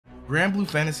Granblue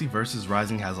Fantasy Versus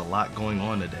Rising has a lot going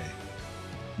on today.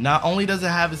 Not only does it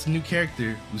have its new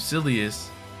character, Lucilius,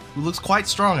 who looks quite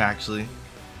strong actually,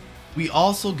 we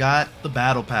also got the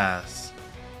Battle Pass.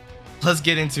 Let's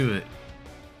get into it.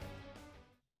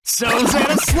 So's at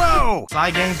a slow!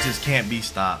 Side games just can't be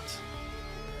stopped.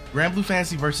 Granblue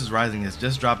Fantasy Versus Rising has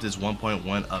just dropped its 1.1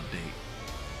 update.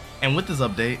 And with this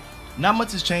update, not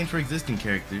much has changed for existing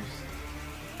characters.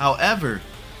 However,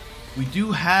 we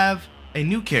do have a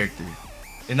new character,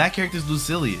 and that character is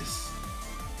Lucilius.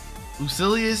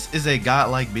 Lucilius is a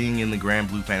godlike being in the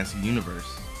Granblue Fantasy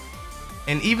universe.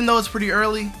 And even though it's pretty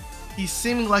early, he's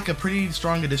seeming like a pretty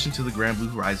strong addition to the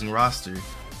Granblue Rising roster,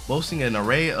 boasting an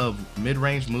array of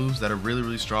mid-range moves that are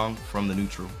really strong from the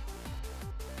neutral.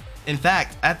 In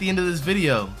fact, at the end of this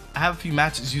video, I have a few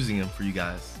matches using him for you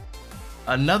guys.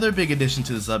 Another big addition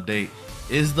to this update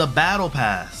is the Battle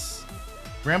Pass.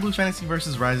 Granblue Fantasy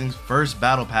Versus Rising's first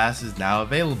Battle Pass is now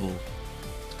available,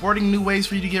 sporting new ways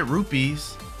for you to get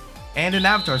rupees and an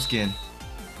avatar skin.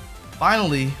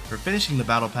 Finally, for finishing the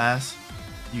Battle Pass,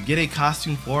 you get a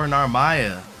costume for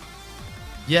Narmaya.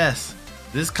 Yes,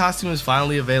 this costume is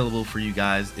finally available for you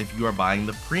guys if you are buying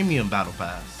the Premium Battle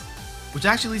Pass. Which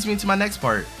actually leads me into my next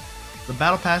part. The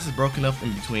Battle Pass is broken up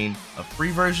in between a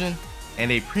free version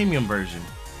and a premium version.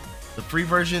 The free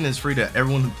version is free to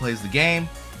everyone who plays the game,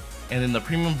 and then the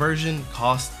premium version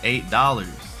costs $8.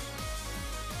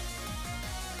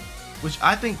 Which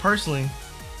I think personally,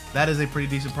 that is a pretty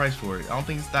decent price for it. I don't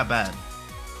think it's that bad.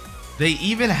 They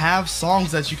even have songs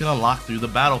that you can unlock through the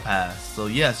Battle Pass. So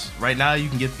yes, right now you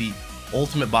can get the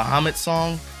Ultimate Bahamut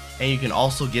song, and you can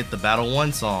also get the Battle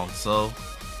 1 song. So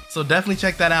definitely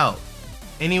check that out.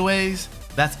 Anyways,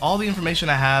 that's all the information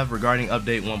I have regarding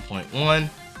update 1.1.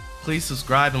 Please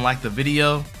subscribe and like the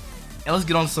video, and let's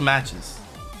get on to some matches.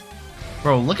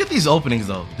 Bro, look at these openings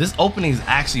though. This opening is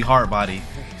actually hard body.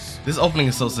 This opening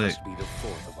is so sick.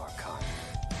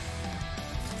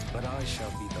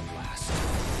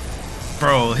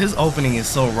 Bro, his opening is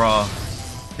so raw.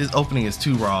 His opening is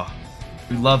too raw.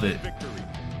 We love it.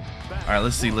 Alright,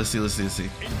 let's see. Alright,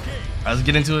 let's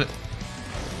get into it.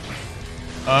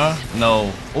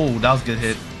 No. Oh, that was a good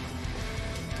hit.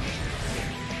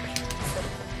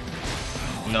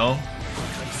 No.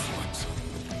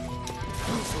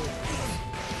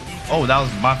 Oh, that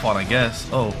was my fault, I guess.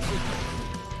 Oh.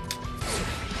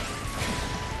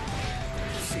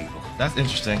 That's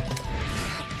interesting.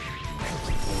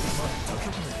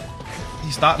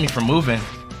 He stopped me from moving.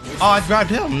 Oh, I grabbed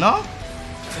him, no?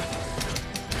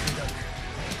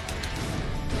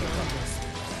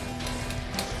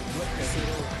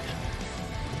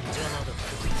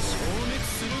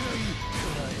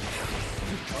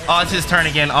 Oh, it's his turn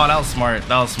again. Oh, that was smart.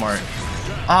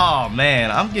 Oh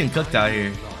man, I'm getting cooked out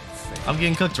here. I'm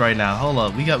getting cooked right now. Hold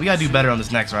up. We gotta do better on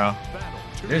this next round.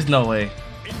 There's no way.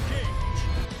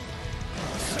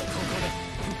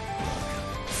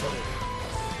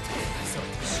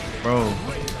 Bro.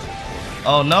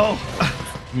 Oh no.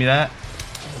 Give me that.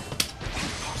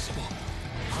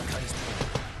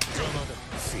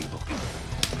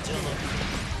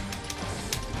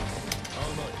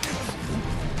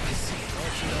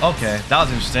 Okay, that was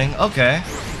interesting. Okay.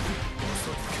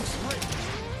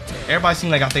 Everybody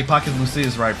seemed like got their pocket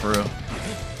Lucilius right for real.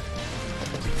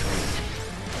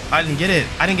 I didn't get it.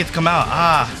 I didn't get to come out.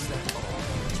 Ah.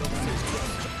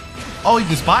 Oh, you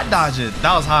can spot dodge it.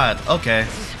 That was hot. Okay.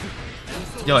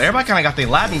 Yo, everybody kind of got their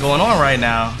lapping going on right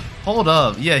now. Hold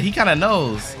up. Yeah, he kind of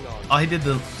knows. Oh, he did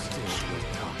the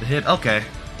hit. Okay.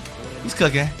 He's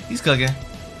cooking.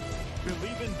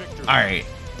 Alright.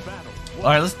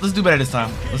 Alright, let's do better this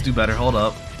time. Let's do better. Hold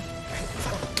up.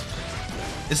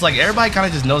 It's like everybody kind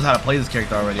of just knows how to play this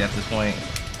character already at this point.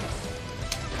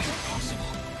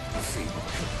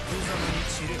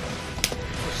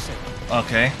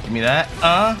 Okay, give me that.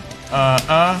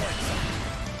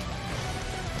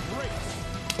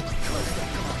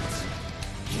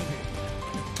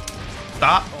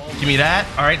 Stop. Give me that.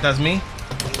 Alright, that's me.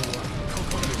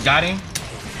 Got him.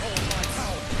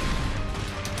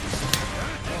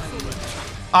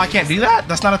 Oh, I can't do that?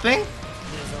 That's not a thing?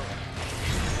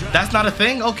 That's not a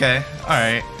thing? Okay.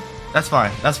 Alright. That's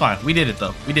fine. We did it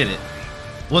though. We did it.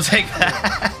 We'll take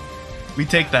that. We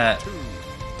take that.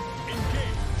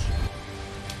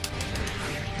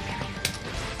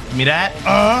 Give me that.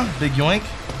 Big yoink.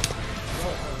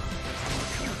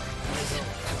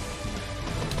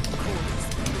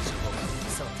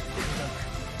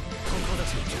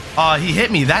 Oh, he hit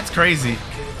me. That's crazy.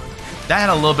 That had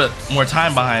a little bit more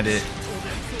time behind it.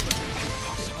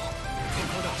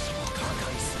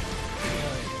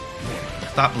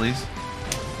 Stop, please.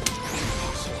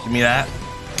 Give me that.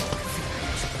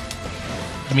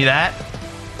 Give me that.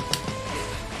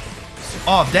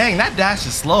 Oh, dang, that dash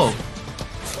is slow.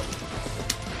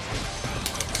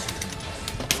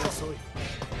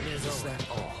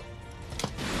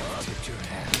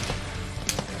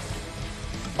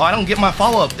 Oh, I don't get my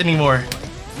follow-up anymore.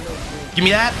 Give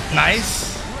me that.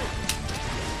 Nice.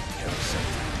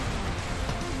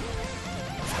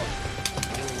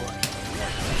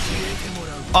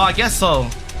 Oh, I guess so.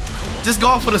 Just go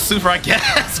off with a super, I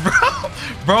guess, bro.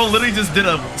 Bro literally just did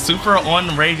a super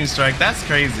on Raging Strike. That's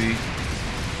crazy.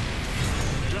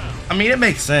 I mean, it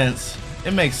makes sense.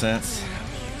 It makes sense.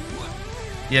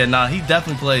 Yeah, nah, he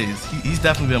definitely plays. He's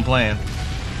definitely been playing.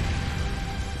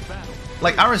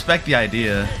 Like, I respect the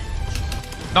idea.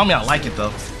 Don't mean I like it,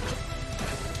 though.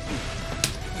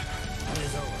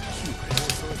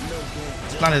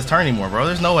 It's not his turn anymore, bro.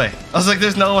 There's no way. I was like,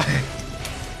 there's no way.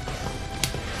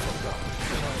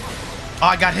 Oh,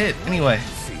 I got hit anyway.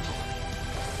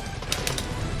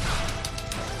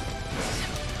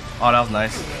 Oh, that was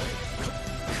nice.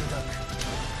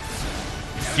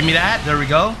 Give me that. There we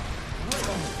go.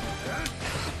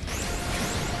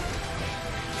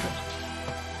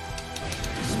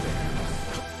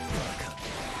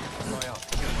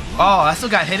 Oh, I still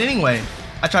got hit anyway.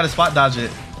 I tried to spot dodge it.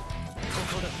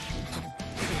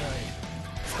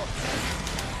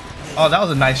 Oh, that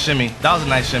was a nice shimmy. That was a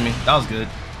nice shimmy. That was good.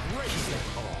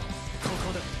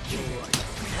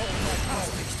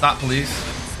 Stop, please.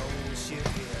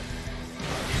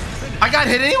 I got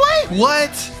hit anyway?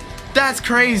 What? That's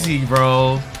crazy,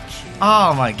 bro.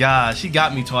 Oh my gosh, he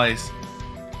got me twice.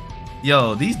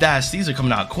 Yo, these dash C's are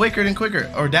coming out quicker than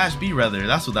quicker. Or dash B rather,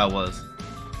 that's what that was.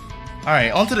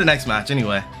 Alright, on to the next match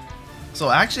anyway.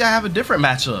 So actually I have a different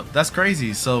matchup. That's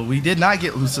crazy. So we did not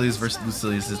get Lucilius versus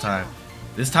Lucilius this time.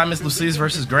 This time it's Lucilius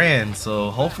versus Gran. So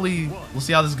hopefully we'll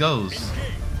see how this goes.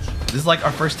 This is like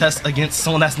our first test against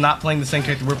someone that's not playing the same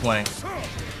character we're playing.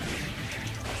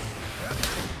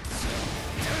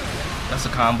 That's a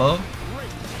combo.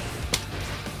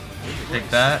 Take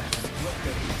that.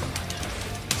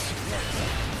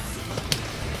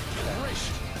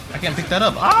 I can't pick that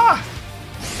up. Ah!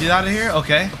 Get out of here?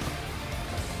 Okay.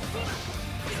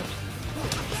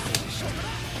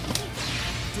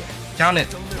 Count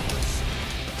it.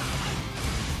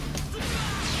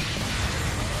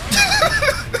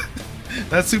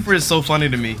 That super is so funny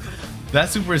to me. That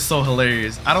super is so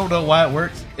hilarious. I don't know why it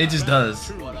works. It just does.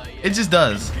 It just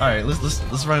does. All right,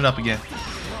 let's run it up again.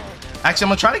 Actually, I'm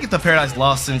gonna try to get the Paradise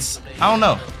Lost since I don't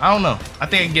know. I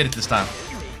think I can get it this time.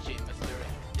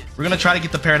 We're gonna try to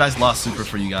get the Paradise Lost super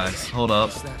for you guys. Hold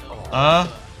up. All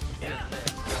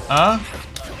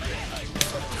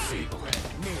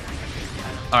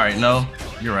right, no,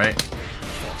 you're right.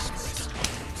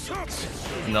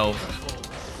 No.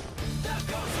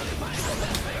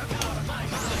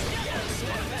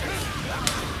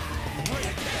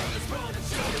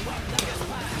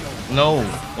 No.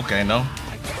 Okay, no.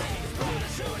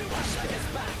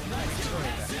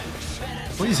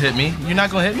 Please hit me. You're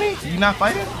not gonna hit me? You not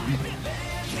fighting?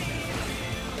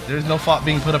 There's no fault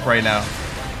being put up right now.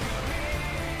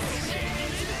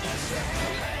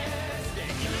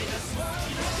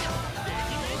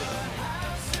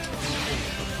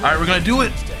 Alright, we're gonna do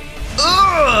it.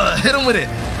 Ugh, hit him with it.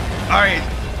 Alright,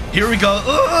 here we go.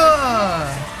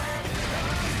 Ugh.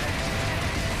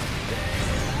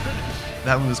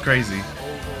 That move is crazy.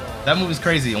 That move is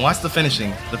crazy. And watch the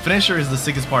finishing. The finisher is the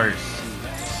sickest part.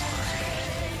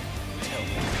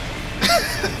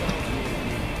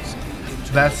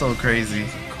 That's so crazy.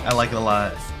 I like it a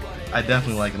lot. I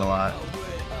definitely like it a lot.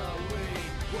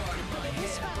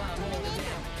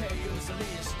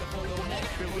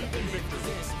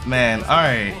 Man,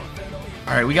 alright.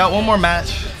 Alright, we got one more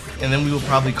match, and then we will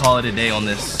probably call it a day on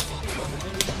this.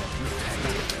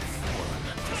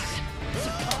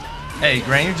 Hey,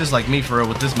 Gran, you're just like me for real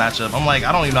with this matchup. I'm like,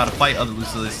 I don't even know how to fight other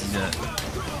Lucilius yet.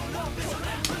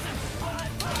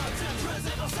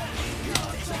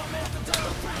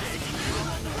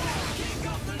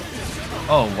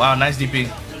 Oh, wow, nice DP.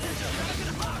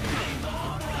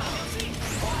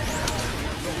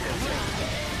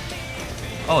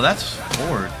 Oh, that's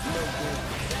forward.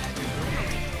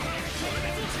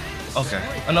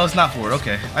 Okay. Oh, no, it's not forward.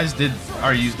 Okay. I just did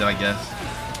already used it, I guess.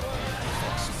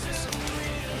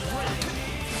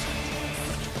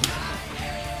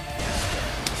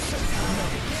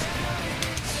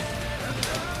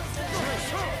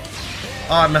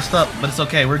 Oh, I messed up, but it's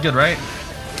okay. We're good, right?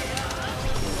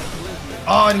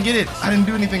 Oh, I didn't get it. I didn't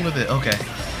do anything with it. Okay.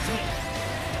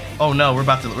 Oh no, we're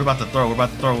about to throw.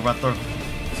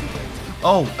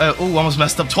 Oh, ooh, almost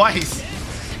messed up twice.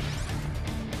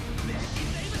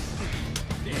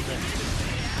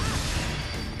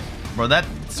 Bro, that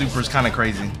super is kind of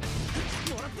crazy.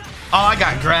 Oh, I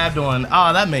got grabbed on.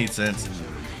 Oh, that made sense.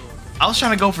 I was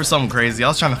trying to go for something crazy. I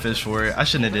was trying to fish for it. I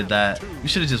shouldn't have did that. We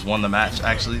should have just won the match,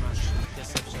 actually.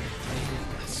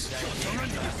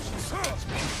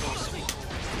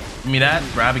 Give me that.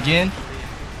 Grab again.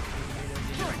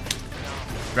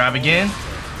 Grab again.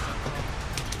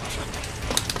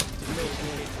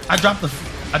 I dropped the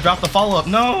follow-up.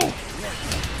 No.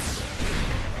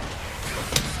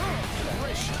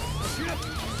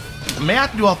 May I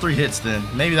have to do all 3 hits then.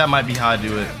 Maybe that might be how I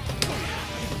do it.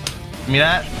 Give me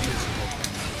that.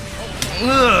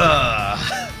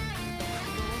 Ugh.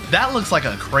 That looks like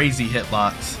a crazy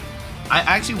hitbox. I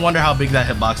actually wonder how big that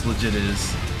hitbox legit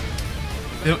is.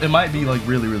 It might be like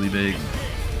really, really big.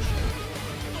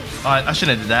 I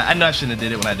shouldn't have did that. I know I shouldn't have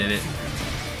did it when I did it.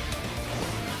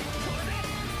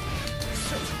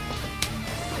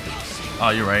 Oh,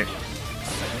 you're right.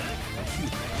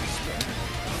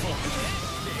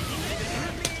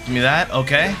 Give me that.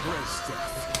 Okay.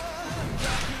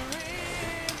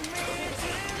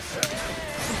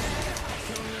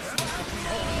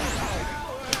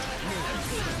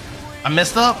 I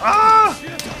messed up. Ah!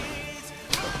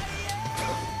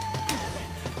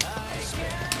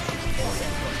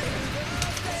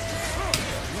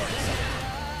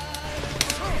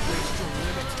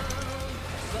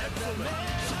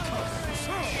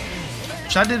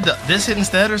 Should I did this hit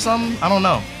instead or something? I don't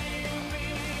know.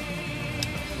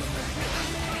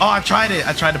 Oh, I tried it.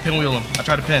 I tried to pinwheel him. I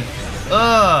tried to pin.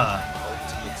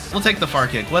 We'll take the far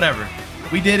kick. Whatever.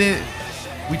 We did it.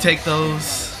 We take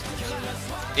those.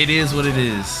 It is what it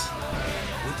is.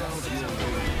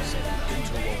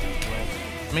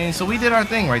 I mean, so we did our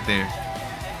thing right there.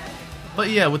 But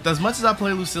yeah, with as much as I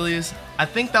play Lucilius, I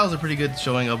think that was a pretty good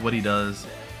showing of what he does.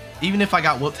 Even if I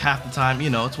got whooped half the time, you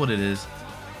know, it's what it is.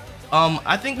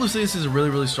 I think Lucilius is a really,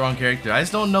 really strong character. I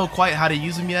just don't know quite how to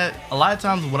use him yet. A lot of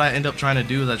times what I end up trying to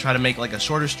do is I try to make like a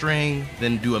shorter string,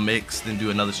 then do a mix, then do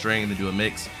another string, then do a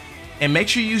mix. And make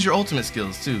sure you use your ultimate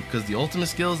skills too, because the ultimate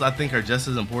skills I think are just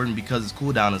as important because its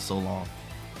cooldown is so long.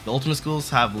 The ultimate skills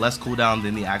have less cooldown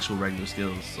than the actual regular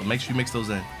skills, so make sure you mix those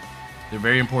in. They're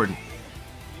very important.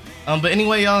 But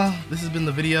anyway, y'all, this has been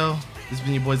the video. This has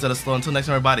been your boy Slow. Until next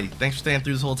time, everybody, thanks for staying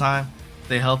through this whole time.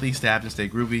 Stay healthy, stay happy, and stay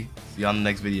groovy. See you on the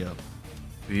next video.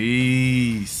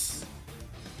 Peace.